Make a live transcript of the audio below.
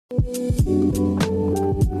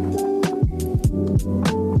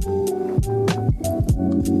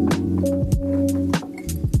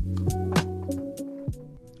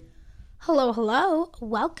Hello.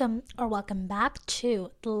 Welcome back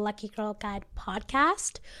to the Lucky Girl Guide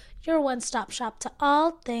podcast, your one-stop shop to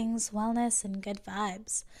all things wellness and good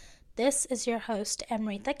vibes. This is your host,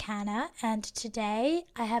 Amritha Khanna, and today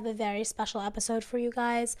I have a very special episode for you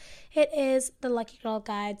guys. It is the Lucky Girl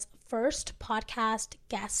Guide's first podcast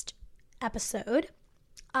guest episode.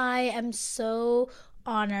 I am so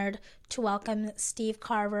honored to welcome Steve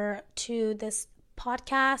Carver to this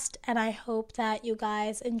podcast, and I hope that you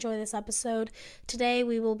guys enjoy this episode. Today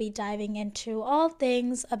we will be diving into all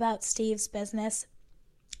things about Steve's business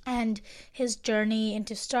and his journey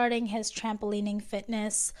into starting his trampolining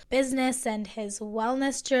fitness business and his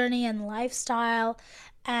wellness journey and lifestyle,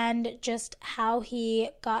 and just how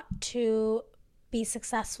he got to be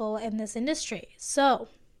successful in this industry. So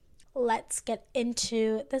let's get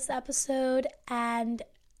into this episode. And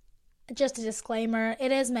just a disclaimer,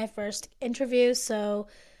 it is my first interview, so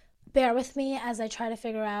bear with me as I try to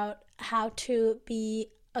figure out how to be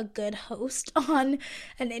a good host on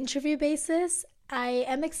an interview basis. I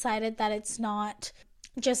am excited that it's not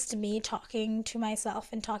just me talking to myself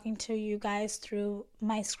and talking to you guys through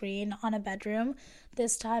my screen on a bedroom.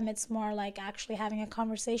 This time it's more like actually having a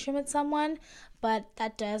conversation with someone, but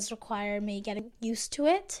that does require me getting used to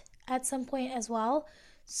it at some point as well.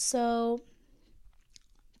 So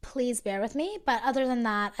please bear with me. But other than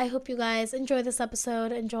that, I hope you guys enjoy this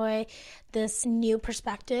episode, enjoy this new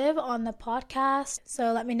perspective on the podcast.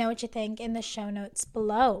 So let me know what you think in the show notes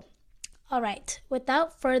below. All right,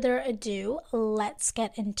 without further ado, let's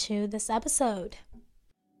get into this episode.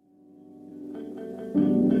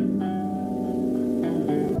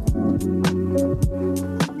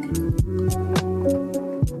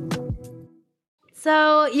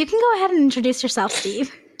 So you can go ahead and introduce yourself,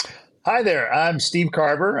 Steve. Hi there, I'm Steve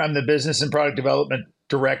Carver. I'm the Business and Product Development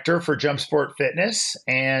Director for JumpSport Fitness,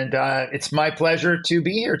 and it's my pleasure to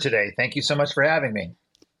be here today. Thank you so much for having me.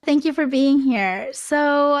 Thank you for being here.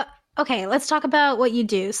 So, okay, let's talk about what you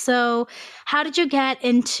do. So how did you get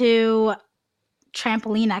into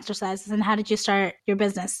trampoline exercises, and how did you start your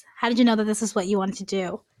business? How did you know that this is what you wanted to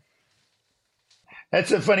do?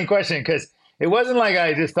 That's a funny question, because it wasn't like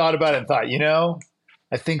I just thought about it and thought,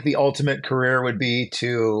 I think the ultimate career would be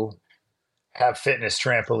to have fitness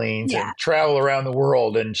trampolines and travel around the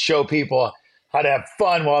world and show people how to have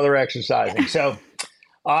fun while they're exercising. So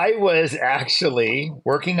I was actually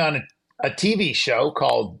working on a TV show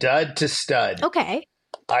called Dud to Stud. Okay.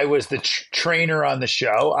 I was the trainer on the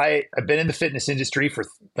show. I've been in the fitness industry for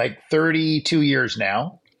like 32 years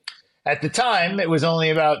now. At the time, it was only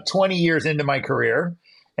about 20 years into my career,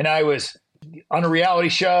 and I was on a reality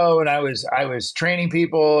show, and I was training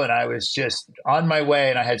people, and I was just on my way,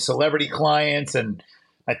 and I had celebrity clients, and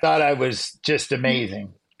I thought I was just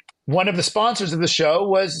amazing. One of the sponsors of the show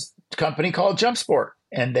was a company called JumpSport,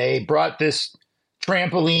 and they brought this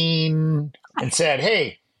trampoline and said,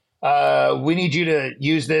 hey, we need you to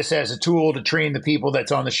use this as a tool to train the people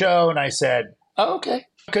that's on the show. And I said, oh, okay.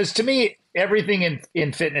 Because to me, everything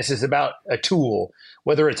in fitness is about a tool,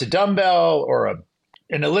 whether it's a dumbbell or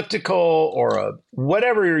an elliptical or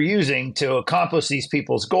whatever you're using to accomplish these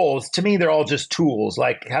people's goals. To me, they're all just tools,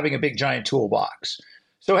 like having a big giant toolbox.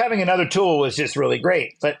 So having another tool was just really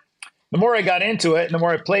great. But the more I got into it and the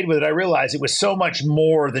more I played with it, I realized it was so much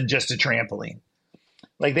more than just a trampoline.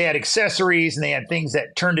 Like they had accessories and they had things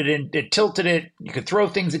that turned it in, it tilted it. You could throw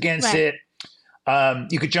things against it.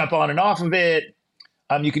 You could jump on and off of it.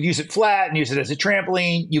 You could use it flat and use it as a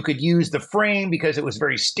trampoline. You could use the frame because it was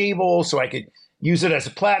very stable. So I could use it as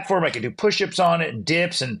a platform. I could do push-ups on it and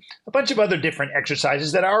dips and a bunch of other different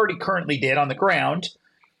exercises that I already currently did on the ground.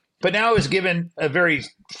 But now I was given a very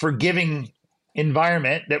forgiving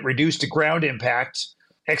environment that reduced the ground impact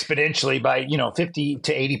exponentially by, 50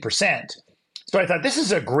 to 80%. So I thought, this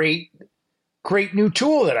is a great new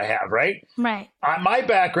tool that I have, right? Right. My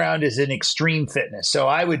background is in extreme fitness. So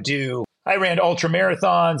I ran ultra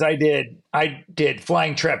marathons. I did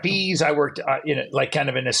flying trapeze. I worked kind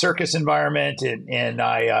of in a circus environment, and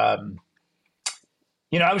I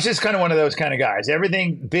was just kind of one of those kind of guys.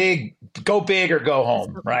 Everything big, go big or go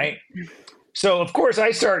home, right? So of course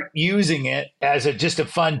I start using it as just a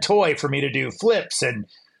fun toy for me to do flips and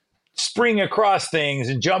spring across things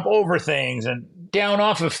and jump over things and down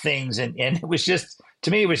off of things. And it was just,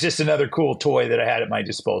 to me, it was just another cool toy that I had at my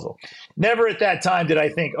disposal. Never at that time did I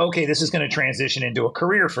think, okay, this is going to transition into a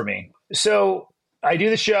career for me. So I do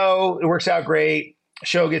the show. It works out great.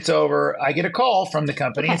 Show gets over. I get a call from the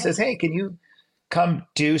company and says, hey, can you come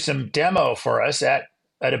do some demo for us at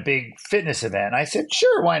at a big fitness event. I said,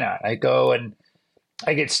 sure, why not? I go and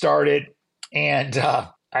I get started, and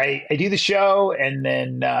I do the show, and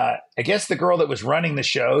then I guess the girl that was running the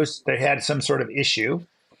shows, they had some sort of issue,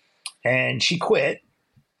 and she quit.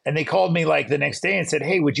 And they called me like the next day and said,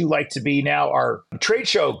 hey, would you like to be now our trade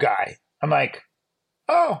show guy? I'm like,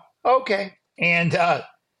 oh, okay. And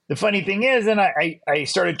the funny thing is, then I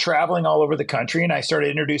started traveling all over the country, and I started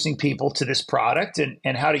introducing people to this product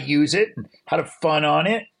and how to use it and how to fun on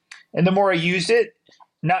it. And the more I used it,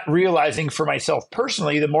 not realizing for myself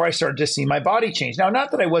personally, the more I started to see my body change. Now,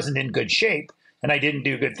 not that I wasn't in good shape and I didn't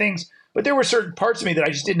do good things, but there were certain parts of me that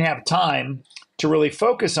I just didn't have time to really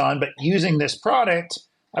focus on. But using this product,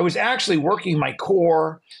 I was actually working my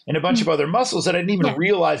core and a bunch of other muscles that I didn't even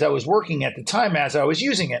realize I was working at the time as I was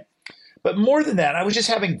using it. But more than that, I was just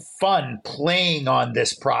having fun playing on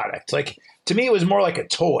this product. Like, to me, it was more like a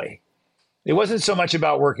toy. It wasn't so much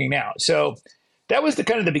about working out. So that was the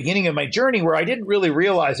kind of the beginning of my journey, where I didn't really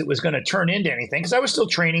realize it was going to turn into anything, because I was still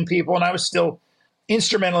training people and I was still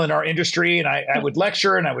instrumental in our industry, and I would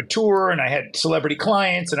lecture and I would tour and I had celebrity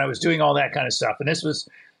clients and I was doing all that kind of stuff. And this was,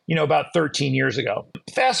 about 13 years ago.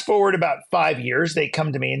 Fast forward about 5 years, they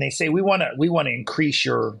come to me and they say, we want to increase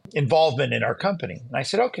your involvement in our company. And I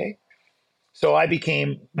said, okay. So I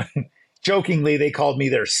became, jokingly, they called me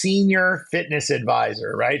their senior fitness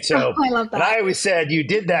advisor, right? So I love that. And I always said, you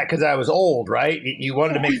did that because I was old, right? You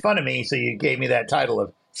wanted to make fun of me, so you gave me that title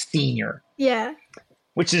of senior. Yeah.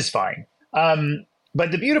 Which is fine.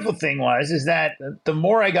 But the beautiful thing is that the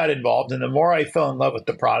more I got involved and the more I fell in love with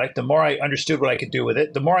the product, the more I understood what I could do with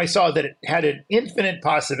it, the more I saw that it had an infinite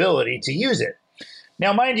possibility to use it.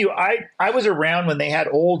 Now, mind you, I was around when they had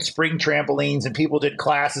old spring trampolines and people did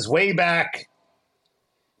classes way back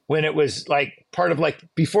when it was like part of like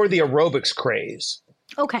before the aerobics craze.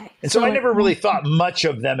 Okay. And so I never really thought much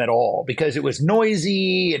of them at all because it was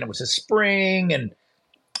noisy and it was a spring and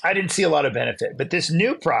I didn't see a lot of benefit. But this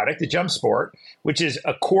new product, the Jump Sport, which is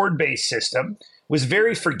a cord-based system, was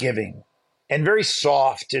very forgiving and very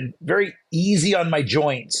soft and very easy on my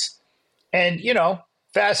joints. And,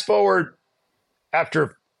 fast forward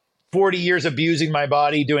after 40 years abusing my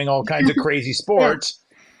body, doing all kinds of crazy sports,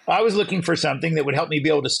 I was looking for something that would help me be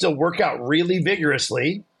able to still work out really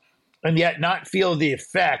vigorously and yet not feel the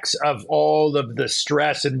effects of all of the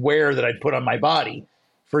stress and wear that I'd put on my body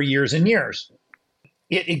for years and years.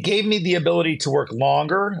 It gave me the ability to work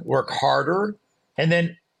longer, work harder, and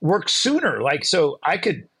then work sooner. So I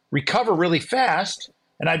could recover really fast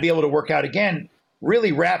and I'd be able to work out again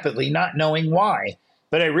really rapidly, not knowing why.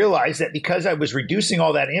 But I realized that because I was reducing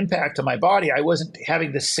all that impact on my body, I wasn't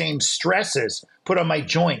having the same stresses put on my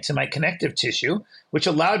joints and my connective tissue, which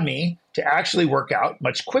allowed me to actually work out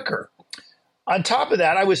much quicker. On top of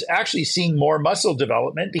that, I was actually seeing more muscle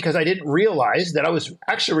development because I didn't realize that I was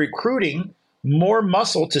actually recruiting more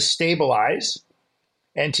muscle to stabilize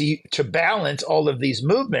and to balance all of these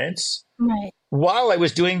movements while I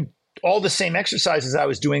was doing all the same exercises I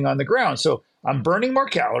was doing on the ground. So I'm burning more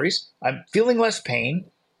calories. I'm feeling less pain.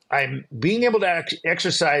 I'm being able to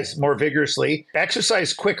exercise more vigorously,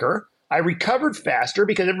 exercise quicker. I recovered faster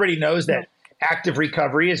because everybody knows that active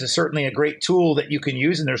recovery is certainly a great tool that you can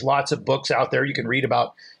use. And there's lots of books out there you can read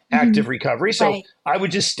about active recovery. So I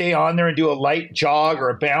would just stay on there and do a light jog or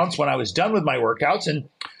a bounce when I was done with my workouts. And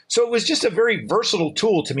so it was just a very versatile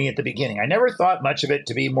tool to me at the beginning. I never thought much of it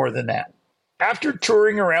to be more than that. After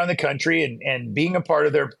touring around the country and being a part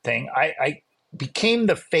of their thing, I became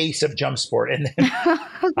the face of Jump Sport. And then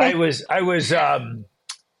I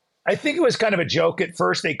think it was kind of a joke at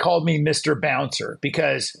first. They called me Mr. Bouncer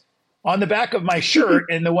because on the back of my shirt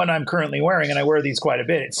and the one I'm currently wearing, and I wear these quite a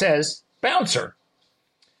bit, it says Bouncer.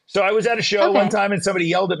 So I was at a show one time and somebody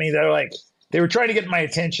yelled at me. They were trying to get my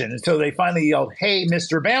attention. And so they finally yelled, hey,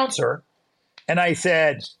 Mr. Bouncer. And I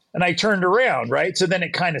said, and I turned around, right? So then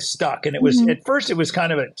it kind of stuck. And it was, at first it was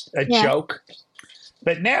kind of a joke.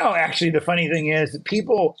 But now actually the funny thing is that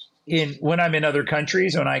people when I'm in other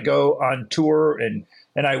countries, when I go on tour and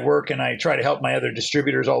I work and I try to help my other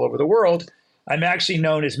distributors all over the world, I'm actually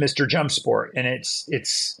known as Mr. Jump Sport. And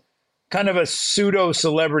it's kind of a pseudo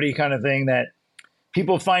celebrity kind of thing that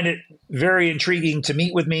people find it very intriguing to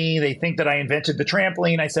meet with me. They think that I invented the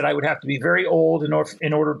trampoline. I said I would have to be very old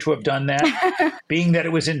in order to have done that, being that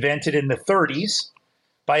it was invented in the 30s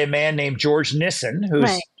by a man named George Nissen,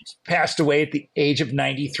 who's passed away at the age of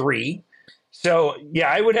 93. So, yeah,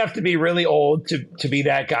 I would have to be really old to be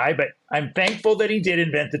that guy. But I'm thankful that he did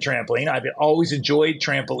invent the trampoline. I've always enjoyed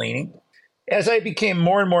trampolining. As I became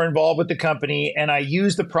more and more involved with the company and I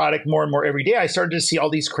used the product more and more every day, I started to see all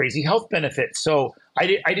these crazy health benefits. So I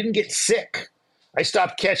didn't get sick. I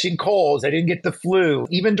stopped catching colds. I didn't get the flu.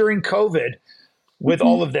 Even during COVID, with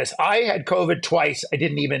all of this, I had COVID twice. I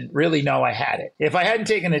didn't even really know I had it. If I hadn't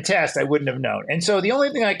taken a test, I wouldn't have known. And so the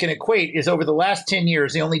only thing I can equate is over the last 10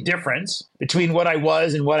 years, the only difference between what I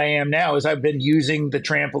was and what I am now is I've been using the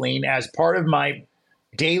trampoline as part of my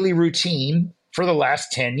daily routine for the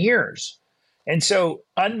last 10 years. And so,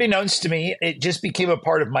 unbeknownst to me, it just became a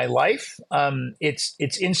part of my life.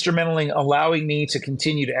 It's instrumental in allowing me to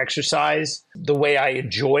continue to exercise the way I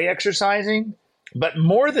enjoy exercising. But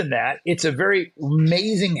more than that, it's a very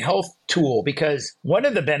amazing health tool because one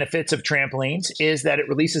of the benefits of trampolines is that it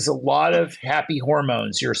releases a lot of happy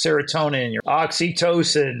hormones. Your serotonin, your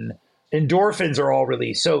oxytocin, endorphins are all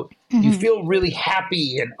released. So you feel really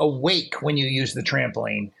happy and awake when you use the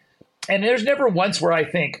trampoline. And there's never once where I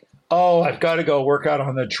think, oh, I've got to go work out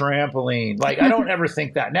on the trampoline. Like, I don't ever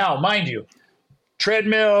think that. Now, mind you,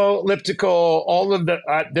 treadmill, elliptical, all of the,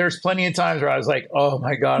 there's plenty of times where I was like, oh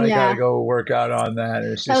my God, I got to go work out on that.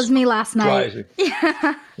 It's just, that was me last night.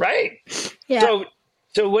 Yeah. Right? Yeah.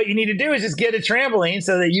 So what you need to do is just get a trampoline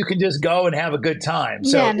so that you can just go and have a good time.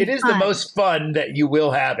 So it is the most fun that you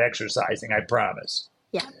will have exercising, I promise.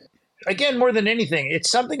 Yeah. Again, more than anything, it's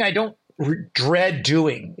something I don't dread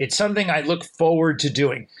doing. It's something I look forward to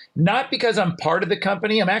doing. Not because I'm part of the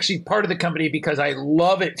company. I'm actually part of the company because I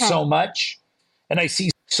love it so much. And I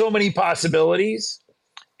see so many possibilities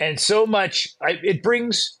and so much. It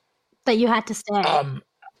brings that you had to stay.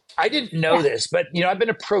 I didn't know this, but I've been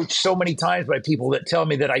approached so many times by people that tell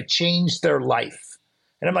me that I changed their life,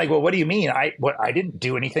 and I'm like, well, what do you mean? I didn't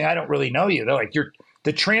do anything. I don't really know you. They're like, you're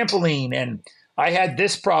the trampoline, and I had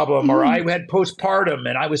this problem, or I had postpartum,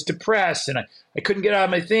 and I was depressed, and I couldn't get out of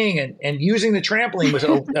my thing, and using the trampoline was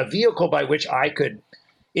a vehicle by which I could.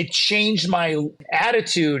 It changed my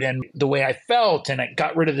attitude and the way I felt, and it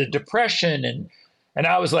got rid of the depression. And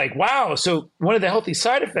I was like, wow. So one of the healthy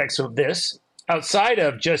side effects of this, outside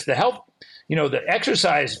of just the health, the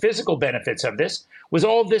exercise, physical benefits of this, was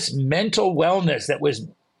all this mental wellness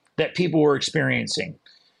that people were experiencing.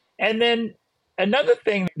 And then another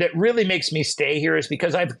thing that really makes me stay here is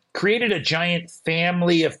because I've created a giant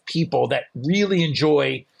family of people that really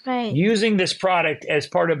enjoy using this product as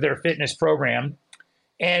part of their fitness program.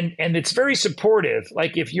 And it's very supportive.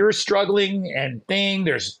 Like if you're struggling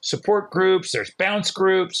there's support groups, there's bounce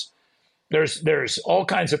groups, there's all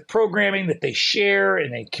kinds of programming that they share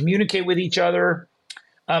and they communicate with each other.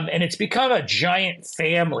 And it's become a giant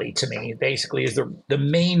family to me, basically, is the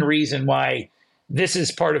main reason why this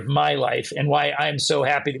is part of my life and why I'm so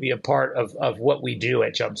happy to be a part of what we do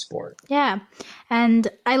at Jump Sport. Yeah. And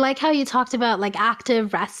I like how you talked about like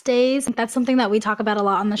active rest days. That's something that we talk about a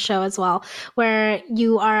lot on the show as well, where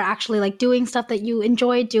you are actually like doing stuff that you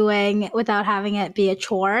enjoy doing without having it be a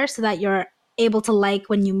chore so that you're able to like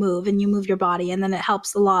when you move and you move your body. And then it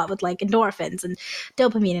helps a lot with like endorphins and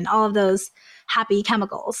dopamine and all of those happy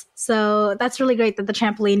chemicals. So that's really great that the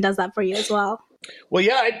trampoline does that for you as well. Well,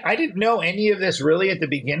 yeah, I didn't know any of this really at the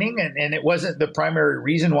beginning, and it wasn't the primary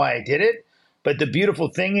reason why I did it. But the beautiful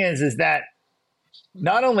thing is that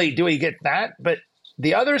not only do we get that, but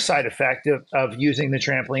the other side effect of using the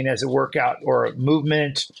trampoline as a workout or a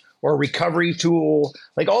movement or a recovery tool,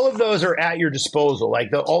 like all of those are at your disposal.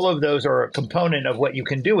 Like all of those are a component of what you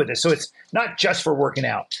can do with it. So it's not just for working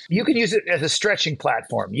out. You can use it as a stretching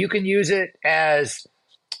platform. You can use it as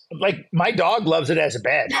like my dog loves it as a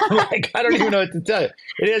bed. Like, I don't even know what to tell you.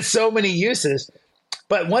 It has so many uses.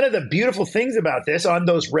 But one of the beautiful things about this on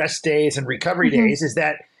those rest days and recovery days is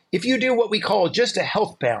that if you do what we call just a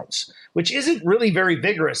health bounce, which isn't really very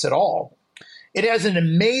vigorous at all, it has an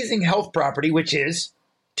amazing health property, which is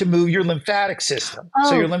to move your lymphatic system.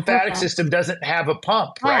 So your lymphatic system doesn't have a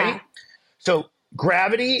pump, right? So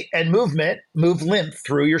gravity and movement move lymph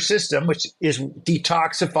through your system, which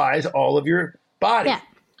detoxifies all of your body. Yeah.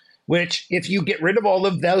 Which, if you get rid of all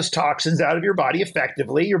of those toxins out of your body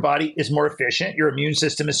effectively, your body is more efficient, your immune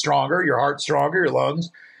system is stronger, your heart's stronger, your lungs,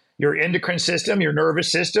 your endocrine system, your nervous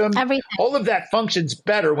system, everything. All of that functions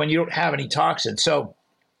better when you don't have any toxins. So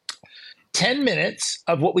 10 minutes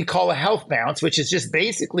of what we call a health bounce, which is just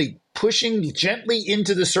basically pushing gently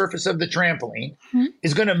into the surface of the trampoline,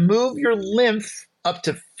 is going to move your lymph up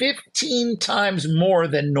to 15 times more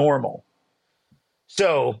than normal.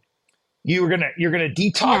 So you're gonna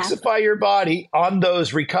detoxify your body on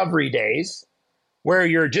those recovery days where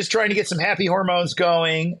you're just trying to get some happy hormones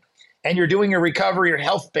going and you're doing a recovery or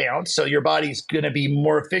health bounce. So your body's going to be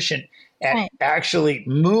more efficient at actually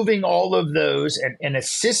moving all of those and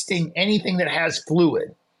assisting anything that has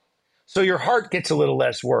fluid. So your heart gets a little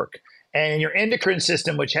less work. and your endocrine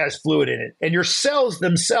system, which has fluid in it, and your cells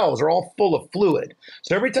themselves are all full of fluid.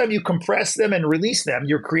 So every time you compress them and release them,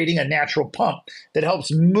 you're creating a natural pump that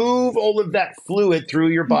helps move all of that fluid through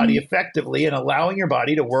your body effectively and allowing your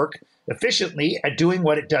body to work efficiently at doing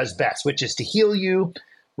what it does best, which is to heal you,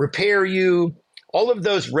 repair you, all of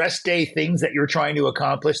those rest day things that you're trying to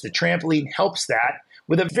accomplish. The trampoline helps that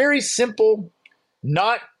with a very simple,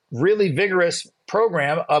 not really vigorous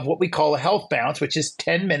program of what we call a health bounce, which is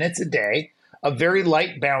 10 minutes a day of very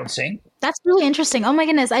light bouncing. That's really interesting. Oh my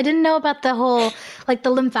goodness. I didn't know about the whole, like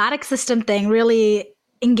the lymphatic system thing really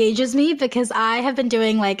engages me, because I have been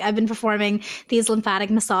doing I've been performing these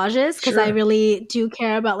lymphatic massages because I really do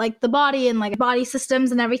care about the body and body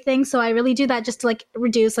systems and everything. So I really do that just to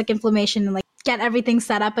reduce inflammation and get everything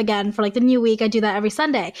set up again for the new week. I do that every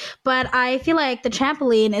Sunday. But I feel like the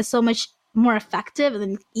trampoline is so much more effective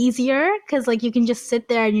and easier because you can just sit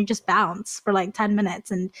there and you just bounce for 10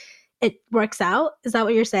 minutes and it works out. Is that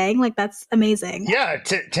what you're saying? That's amazing. Yeah,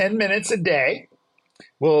 10 minutes a day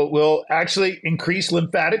will actually increase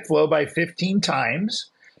lymphatic flow by 15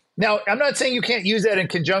 times. Now, I'm not saying you can't use that in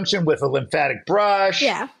conjunction with a lymphatic brush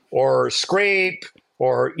or scrape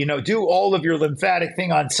or, do all of your lymphatic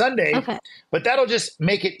thing on Sunday, but that'll just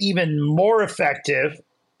make it even more effective.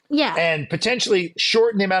 Yeah. And potentially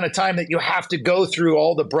shorten the amount of time that you have to go through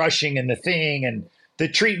all the brushing and the thing and the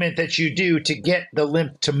treatment that you do to get the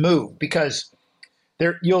lymph to move, because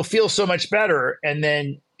you'll feel so much better and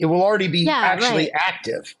then it will already be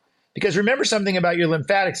active. Because remember something about your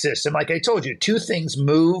lymphatic system. Like I told you, two things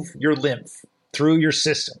move your lymph through your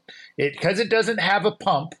system. Because it doesn't have a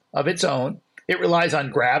pump of its own, it relies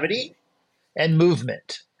on gravity and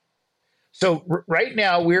movement. So right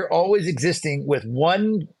now, we're always existing with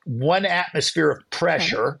one atmosphere of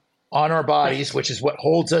pressure on our bodies, which is what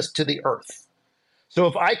holds us to the earth. So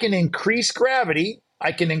if I can increase gravity,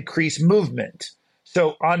 I can increase movement.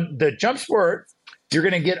 So on the jump sport, you're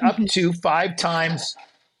going to get up to 5 times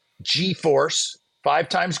G-force, 5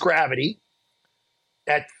 times gravity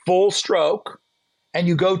at full stroke, and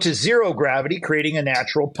you go to 0 gravity, creating a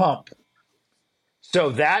natural pump.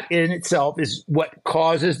 So that in itself is what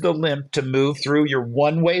causes the lymph to move through your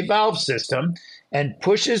one-way valve system and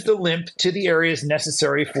pushes the lymph to the areas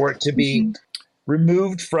necessary for it to be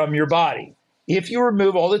removed from your body. If you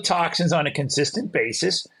remove all the toxins on a consistent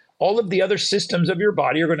basis, all of the other systems of your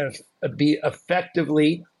body are going to be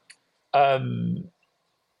effectively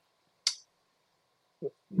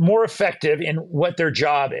more effective in what their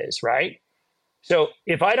job is, right? So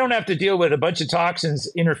if I don't have to deal with a bunch of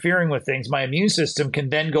toxins interfering with things, my immune system can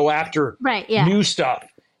then go after new stuff.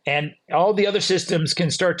 And all the other systems can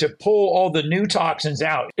start to pull all the new toxins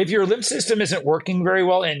out. If your lymph system isn't working very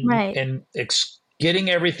well and getting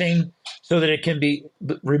everything so that it can be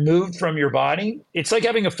removed from your body, it's like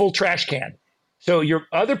having a full trash can. So your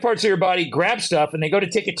other parts of your body grab stuff and they go to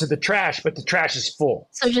take it to the trash, but the trash is full.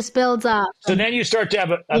 So it just builds up. So then you start to have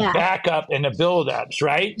a backup and a buildups,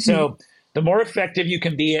 right? So the more effective you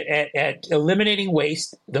can be at eliminating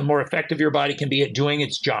waste, the more effective your body can be at doing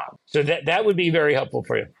its job. So that would be very helpful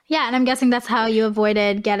for you. Yeah, and I'm guessing that's how you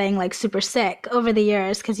avoided getting super sick over the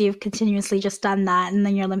years, because you've continuously just done that, and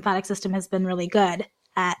then your lymphatic system has been really good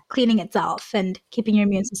at cleaning itself and keeping your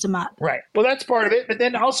immune system up. Right. Well, that's part of it. But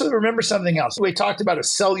then also remember something else. We talked about a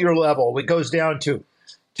cellular level. It goes down to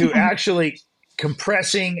actually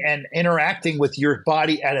compressing and interacting with your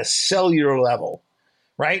body at a cellular level.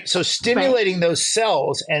 Right. So stimulating those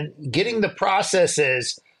cells and getting the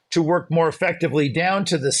processes to work more effectively down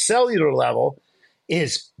to the cellular level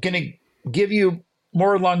is going to give you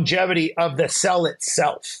more longevity of the cell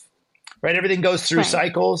itself. Right. Everything goes through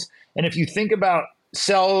cycles. And if you think about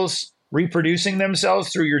cells reproducing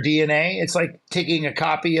themselves through your DNA, it's like taking a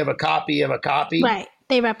copy of a copy of a copy. Right.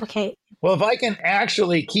 They replicate. Well, if I can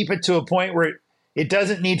actually keep it to a point where it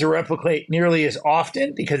doesn't need to replicate nearly as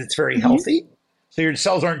often because it's very healthy, so your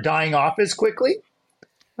cells aren't dying off as quickly,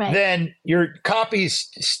 then your copies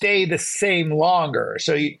stay the same longer.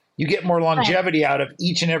 So you get more longevity out of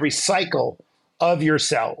each and every cycle of your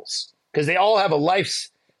cells, because they all have a life.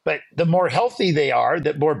 But the more healthy they are,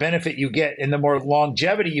 the more benefit you get and the more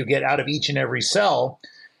longevity you get out of each and every cell.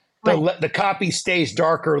 The copy stays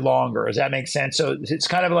darker longer. Does that make sense? So it's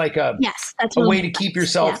kind of like a way to keep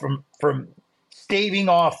yourself from staving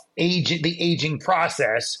off the aging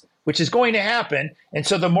process, which is going to happen. And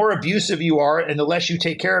so the more abusive you are and the less you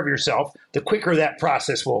take care of yourself, the quicker that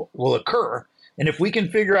process will occur. And if we can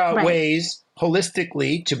figure out ways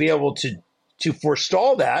holistically to be able to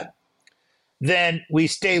forestall that, then we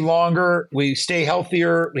stay longer, we stay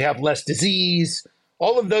healthier, we have less disease,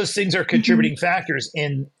 all of those things are contributing factors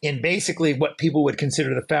in basically what people would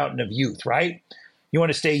consider the fountain of youth, right? You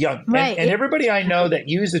want to stay young. Right. And everybody I know that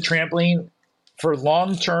use the trampoline for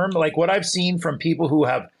long term, like what I've seen from people who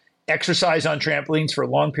have exercised on trampolines for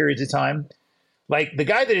long periods of time, like the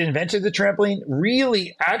guy that invented the trampoline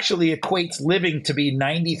really actually equates living to be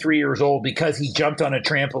 93 years old because he jumped on a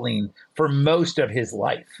trampoline for most of his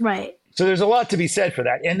life. Right. So there's a lot to be said for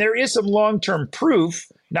that. And there is some long-term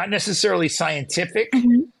proof, not necessarily scientific,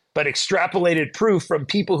 but extrapolated proof from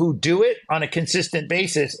people who do it on a consistent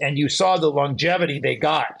basis. And you saw the longevity they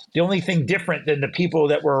got. The only thing different than the people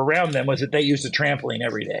that were around them was that they used a trampoline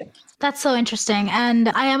every day. That's so interesting. And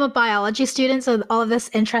I am a biology student, so all of this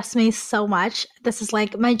interests me so much. This is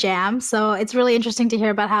like my jam. So it's really interesting to hear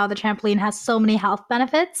about how the trampoline has so many health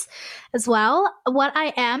benefits as well. What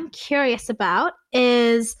I am curious about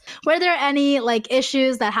is, were there any like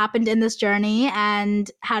issues that happened in this journey, and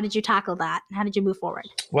how did you tackle that? How did you move forward?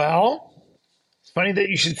 Well, it's funny that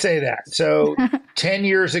you should say that. So 10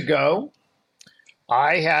 years ago,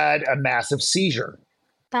 I had a massive seizure.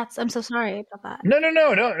 I'm so sorry about that.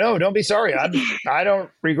 No, don't be sorry. I don't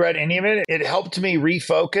regret any of it. It helped me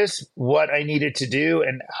refocus what I needed to do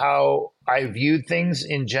and how I viewed things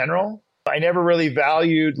in general. I never really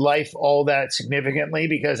valued life all that significantly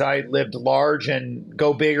because I lived large and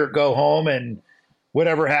go big or go home, and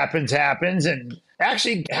whatever happens, happens. And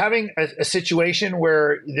actually having a situation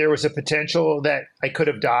where there was a potential that I could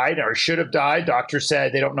have died or should have died, doctors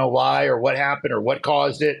said they don't know why or what happened or what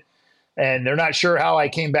caused it. And they're not sure how I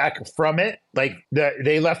came back from it. Like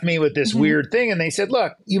they left me with this weird thing, and they said,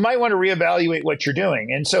 look, you might want to reevaluate what you're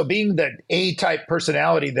doing. And so being the A-type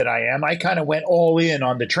personality that I am, I kind of went all in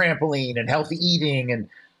on the trampoline and healthy eating and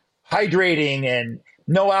hydrating and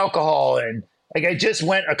no alcohol. And like I just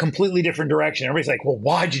went a completely different direction. Everybody's like, well,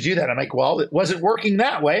 why'd you do that? I'm like, well, it wasn't working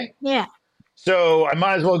that way. Yeah. So I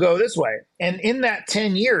might as well go this way. And in that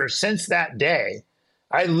 10 years since that day,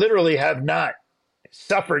 I literally have not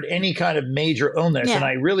suffered any kind of major illness. Yeah. And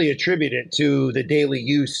I really attribute it to the daily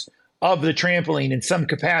use of the trampoline in some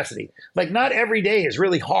capacity. Like not every day is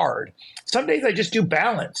really hard. Some days I just do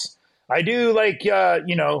balance. I do like,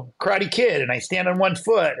 Karate Kid, and I stand on one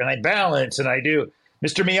foot and I balance, and I do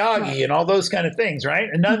Mr. Miyagi and all those kind of things, right?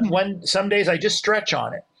 And some days I just stretch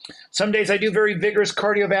on it. Some days I do very vigorous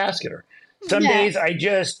cardiovascular. Some days I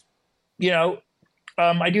just,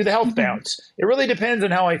 I do the health bounce. It really depends on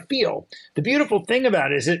how I feel. The beautiful thing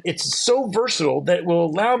about it is it's so versatile that it will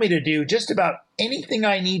allow me to do just about anything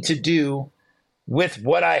I need to do with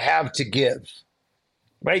what I have to give,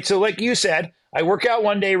 right? So like you said, I work out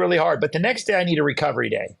one day really hard, but the next day I need a recovery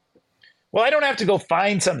day. Well, I don't have to go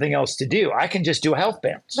find something else to do. I can just do a health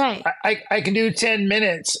bounce. Right. I can do 10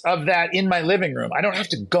 minutes of that in my living room. I don't have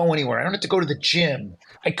to go anywhere. I don't have to go to the gym.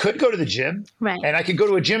 I could go to the gym, right, and I could go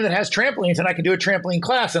to a gym that has trampolines, and I can do a trampoline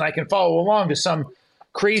class, and I can follow along to some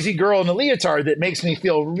crazy girl in a leotard that makes me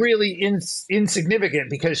feel really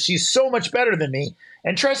insignificant because she's so much better than me.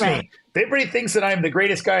 And trust me, everybody thinks that I'm the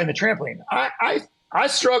greatest guy in the trampoline. I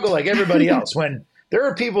struggle like everybody else. When there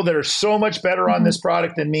are people that are so much better on this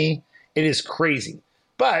product than me, it is crazy.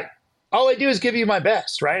 But all I do is give you my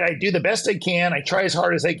best, right? I do the best I can. I try as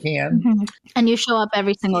hard as I can. And you show up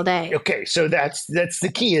every single day. Okay, so that's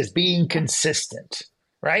the key, is being consistent,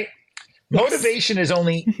 right? Yes. Motivation is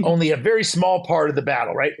only a very small part of the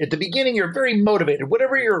battle, right? At the beginning, you're very motivated.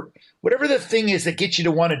 Whatever the thing is that gets you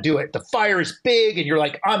to want to do it, the fire is big, and you're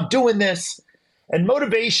like, I'm doing this. And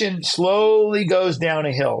motivation slowly goes down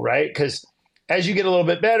a hill, right? Because as you get a little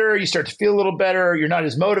bit better, you start to feel a little better. You're not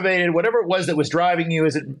as motivated. Whatever it was that was driving you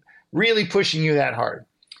isn't really pushing you that hard.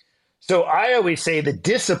 So I always say the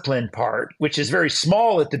discipline part, which is very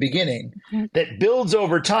small at the beginning, that builds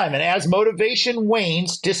over time. And as motivation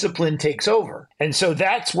wanes, discipline takes over. And so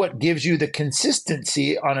that's what gives you the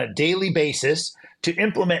consistency on a daily basis to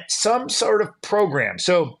implement some sort of program.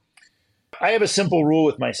 So I have a simple rule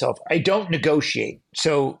with myself. I don't negotiate.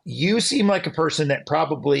 So you seem like a person that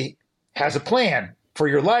probably has a plan for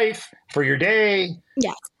your life, for your day.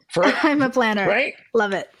 Yeah. I'm a planner. Right?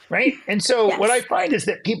 Love it. Right? And so what I find is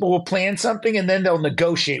that people will plan something and then they'll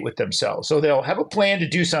negotiate with themselves. So they'll have a plan to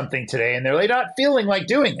do something today and they're not feeling like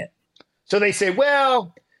doing it. So they say,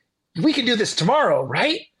 well, we can do this tomorrow,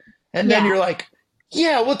 right? And then you're like,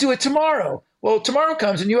 yeah, we'll do it tomorrow. Well, tomorrow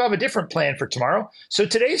comes and you have a different plan for tomorrow. So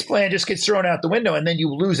today's plan just gets thrown out the window and then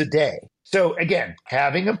you lose a day. So again,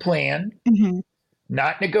 having a plan,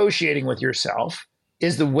 not negotiating with yourself,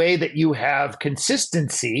 is the way that you have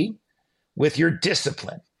consistency with your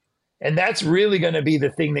discipline. And that's really going to be the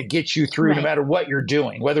thing that gets you through no matter what you're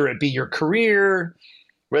doing, whether it be your career,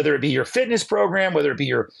 whether it be your fitness program, whether it be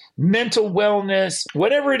your mental wellness,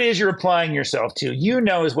 whatever it is you're applying yourself to, you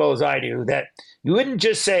know as well as I do that you wouldn't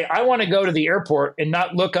just say, I want to go to the airport and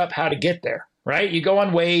not look up how to get there, right? You go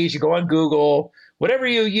on Waze, you go on Google, whatever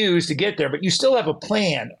you use to get there, but you still have a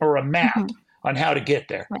plan or a map on how to get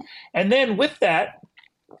there. Right. And then with that,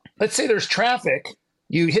 let's say there's traffic,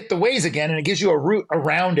 you hit the Waze again and it gives you a route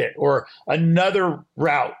around it or another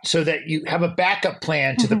route so that you have a backup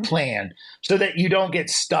plan to the plan so that you don't get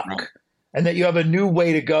stuck and that you have a new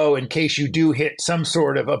way to go in case you do hit some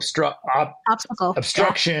sort of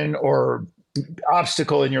obstruction or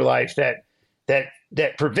obstacle in your life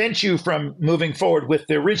that prevents you from moving forward with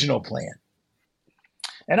the original plan.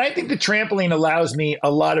 And I think the trampoline allows me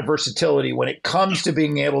a lot of versatility when it comes to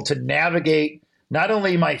being able to navigate not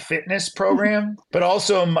only my fitness program, but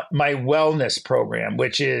also my wellness program,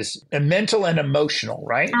 which is a mental and emotional,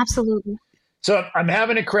 right? Absolutely. So I'm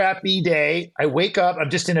having a crappy day. I wake up, I'm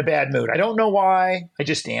just in a bad mood. I don't know why, I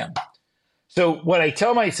just am. So what I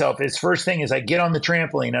tell myself is first thing is I get on the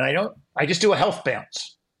trampoline and I just do a health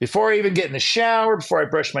bounce. Before I even get in the shower, before I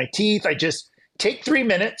brush my teeth, I just take 3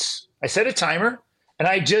 minutes. I set a timer and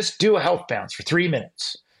I just do a health bounce for 3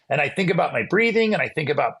 minutes. And I think about my breathing and I think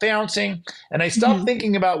about bouncing and I stop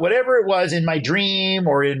thinking about whatever it was in my dream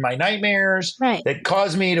or in my nightmares that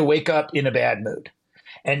caused me to wake up in a bad mood.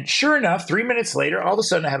 And sure enough, 3 minutes later, all of a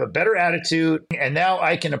sudden I have a better attitude. And now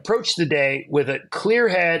I can approach the day with a clear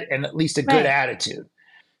head and at least a good attitude,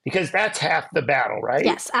 because that's half the battle, right?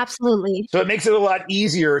 Yes, absolutely. So it makes it a lot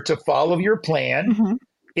easier to follow your plan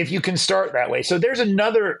if you can start that way. So there's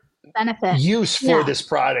another benefit use for this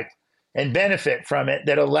product and benefit from it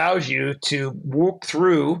that allows you to walk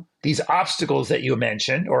through these obstacles that you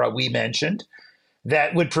mentioned or we mentioned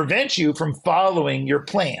that would prevent you from following your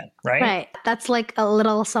plan, right? Right. That's like a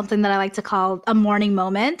little something that I like to call a morning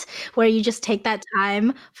moment where you just take that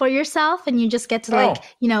time for yourself and you just get to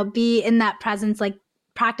be in that presence, like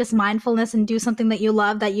practice mindfulness and do something that you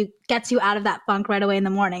love that gets you out of that funk right away in the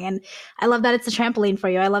morning. And I love that it's a trampoline for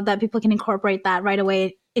you. I love that people can incorporate that right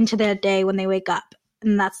away into their day when they wake up.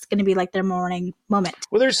 And that's going to be like their morning moment.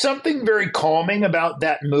 Well, there's something very calming about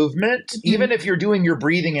that movement, even if you're doing your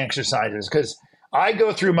breathing exercises, because I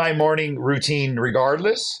go through my morning routine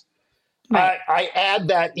regardless. Right. I add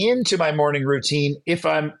that into my morning routine if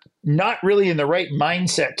I'm not really in the right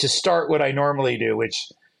mindset to start what I normally do, which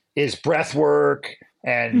is breath work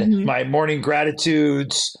and my morning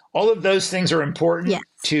gratitudes. All of those things are important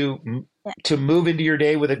to move into your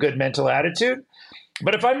day with a good mental attitude.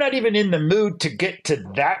 But if I'm not even in the mood to get to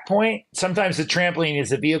that point, sometimes the trampoline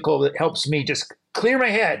is a vehicle that helps me just clear my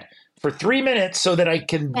head for 3 minutes so that I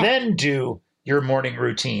can then do your morning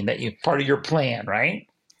routine part of your plan, right?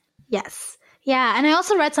 Yes. Yeah. And I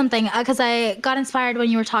also read something because I got inspired when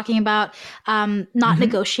you were talking about not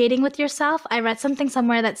negotiating with yourself. I read something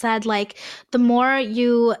somewhere that said, like, the more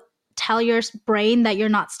you tell your brain that you're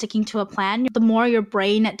not sticking to a plan, the more your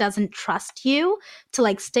brain doesn't trust you to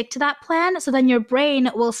like stick to that plan. So then your brain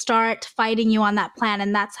will start fighting you on that plan.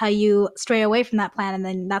 And that's how you stray away from that plan. And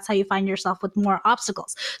then that's how you find yourself with more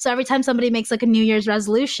obstacles. So every time somebody makes like a New Year's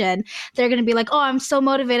resolution, they're going to be like, oh, I'm so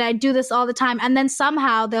motivated. I do this all the time. And then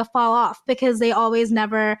somehow they'll fall off because they always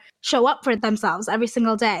never show up for themselves every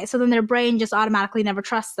single day. So then their brain just automatically never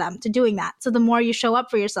trusts them to doing that. So the more you show up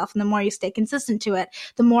for yourself and the more you stay consistent to it,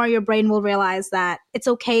 the more your brain will realize that it's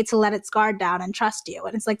okay to let its guard down and trust you.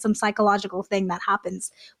 And it's like some psychological thing that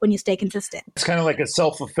happens when you stay consistent. It's kind of like a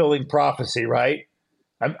self-fulfilling prophecy, right?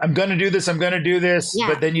 I'm going to do this. I'm going to do this,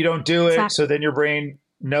 but then you don't do it. Exactly. So then your brain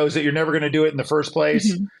knows that you're never going to do it in the first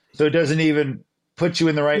place. So it doesn't even put you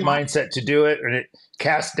in the right mindset to do it, and it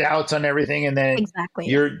casts doubts on everything. And then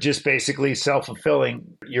you're just basically self-fulfilling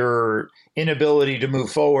your inability to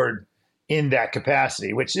move forward in that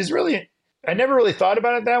capacity, which is really, I never really thought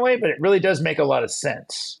about it that way, but it really does make a lot of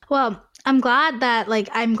sense. Well, I'm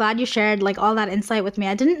glad you shared like all that insight with me.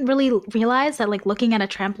 I didn't really realize that like looking at a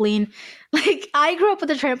trampoline, like I grew up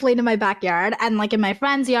with a trampoline in my backyard and like in my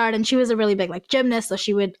friend's yard, and she was a really big like gymnast. So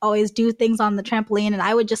she would always do things on the trampoline and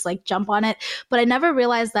I would just like jump on it. But I never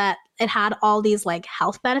realized that it had all these like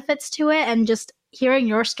health benefits to it. And just hearing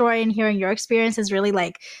your story and hearing your experience has really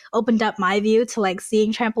like opened up my view to like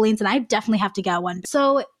seeing trampolines, and I definitely have to get one.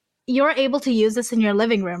 So you're able to use this in your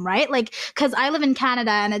living room, right? Like, because I live in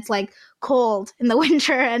Canada and it's like cold in the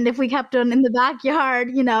winter. And if we kept one in the backyard,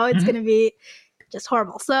 you know, it's going to be just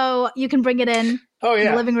horrible. So you can bring it in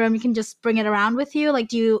the living room. You can just bring it around with you.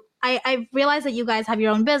 Like, I realize that you guys have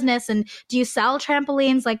your own business, and do you sell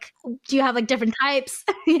trampolines? Like, do you have like different types?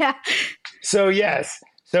 So yes.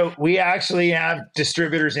 So we actually have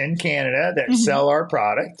distributors in Canada that sell our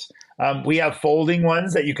product. We have folding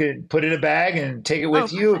ones that you could put in a bag and take it Oh,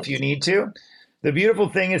 with you if you perfect. need to. The beautiful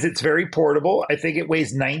thing is it's very portable. I think it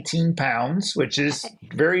weighs 19 pounds, which is Okay.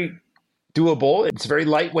 very doable. It's very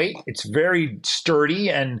lightweight. It's very sturdy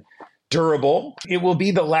and durable. It will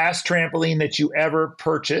be the last trampoline that you ever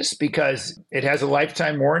purchase because it has a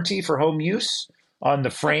lifetime warranty for home use on the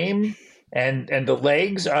Okay. frame and the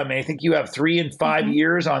legs. I think you have 3 and 5 Mm-hmm.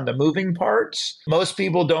 years on the moving parts. Most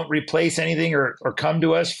people don't replace anything or come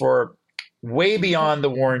to us for way Okay. beyond the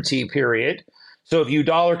warranty period. So if you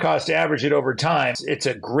dollar cost average it over time, it's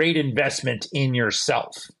a great investment in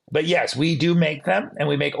yourself. But yes, we do make them and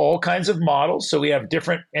we make all kinds of models. So we have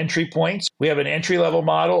different entry points. We have an entry level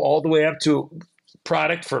model all the way up to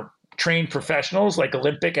product for trained professionals like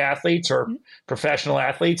Olympic athletes or professional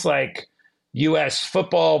athletes like US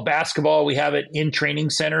football, basketball. We have it in training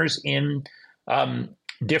centers in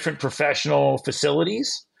different professional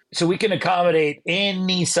facilities. So we can accommodate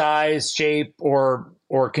any size, shape, or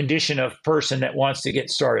condition of person that wants to get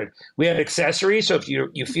started. We have accessories. So if you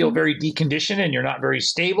feel Mm-hmm. very deconditioned and you're not very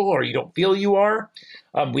stable or you don't feel you are,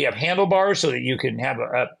 we have handlebars so that you can have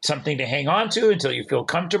something to hang on to until you feel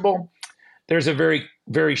comfortable. There's a very,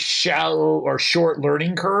 very shallow or short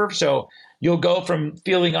learning curve. So you'll go from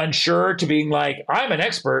feeling unsure to being like, I'm an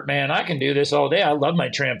expert, man. I can do this all day. I love my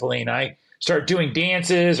trampoline. I start doing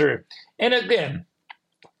dances and again,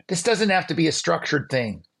 this doesn't have to be a structured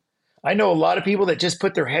thing. I know a lot of people that just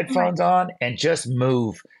put their Right. headphones on and just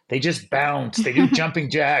move. They just bounce. They do jumping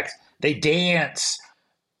jacks. They dance.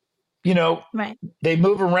 You know, Right. they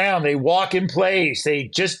move around. They walk in place. They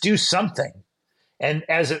just do something. And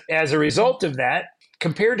as a result of that,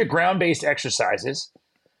 compared to ground based exercises,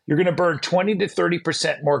 you're going to burn 20 to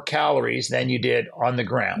 30% more calories than you did on the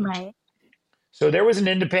ground. Right. So there was an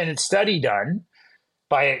independent study done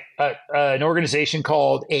by an organization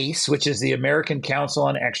called ACE, which is the American Council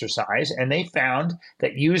on Exercise. And they found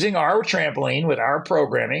that using our trampoline with our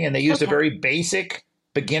programming, and they used a Okay. very basic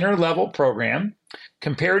beginner level program,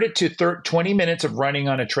 compared it to 20 minutes of running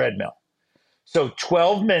on a treadmill. So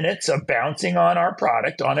 12 minutes of bouncing on our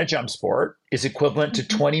product on a jump sport is equivalent to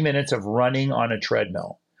Mm-hmm. 20 minutes of running on a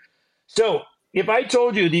treadmill. So if I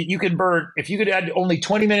told you that you can burn, if you could add only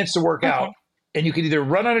 20 minutes to work out, Okay. and you could either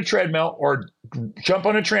run on a treadmill or jump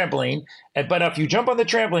on a trampoline, but if you jump on the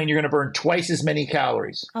trampoline, you're going to burn twice as many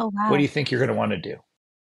calories. Oh, What do wow. you think you're going to want to do?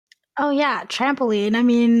 Oh, yeah. Trampoline. I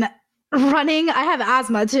mean, running, I have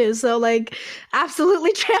asthma too. So, like,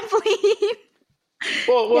 absolutely trampoline.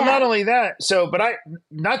 Well, not Yeah. only that.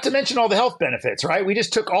 Not to mention all the health benefits, right? We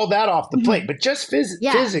just took all that off the plate, Mm-hmm. but just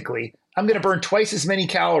Yeah. physically, I'm going to burn twice as many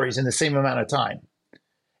calories in the same amount of time,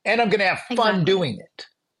 and I'm going to have fun Exactly. doing it.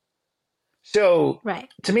 So Right.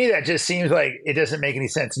 to me, that just seems like it doesn't make any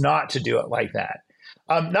sense not to do it like that.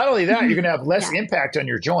 Not only that, you're Mm-hmm. going to have less Yeah. impact on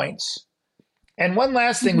your joints. And one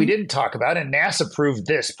last thing we Mm-hmm. didn't talk about, and NASA proved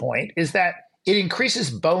this point, is that it increases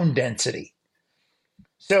bone density.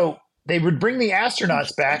 So they would bring the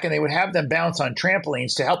astronauts back Interesting. and they would have them bounce on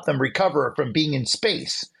trampolines to help them recover from being in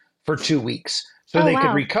space for 2 weeks. So Oh, they could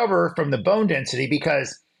wow. recover from the bone density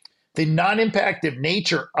because the non impactive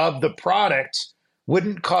nature of the product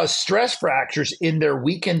wouldn't cause stress fractures in their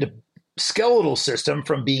weakened skeletal system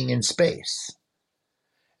from being in space.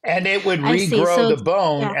 And it would I see. regrow So, the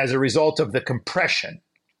bone yeah. as a result of the compression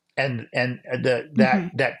and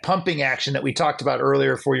Mm-hmm. that pumping action that we talked about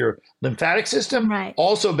earlier for your lymphatic system Right.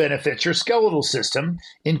 also benefits your skeletal system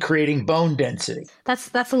in creating bone density.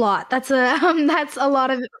 That's a lot. That's a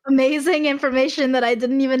lot of amazing information that I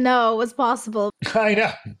didn't even know was possible. I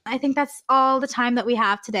know. I think that's all the time that we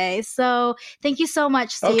have today. So thank you so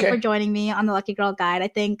much, Steve, for Okay. joining me on the Lucky Girl Guide. I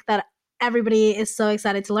think that everybody is so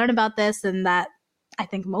excited to learn about this, and that I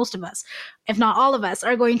think most of us, if not all of us,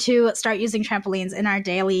 are going to start using trampolines in our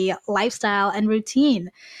daily lifestyle and routine.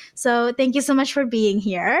 So thank you so much for being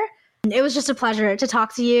here. It was just a pleasure to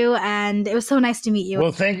talk to you, and it was so nice to meet you.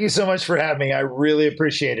 Well, thank you so much for having me. I really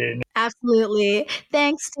appreciate it. Absolutely.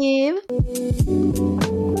 Thanks, Steve.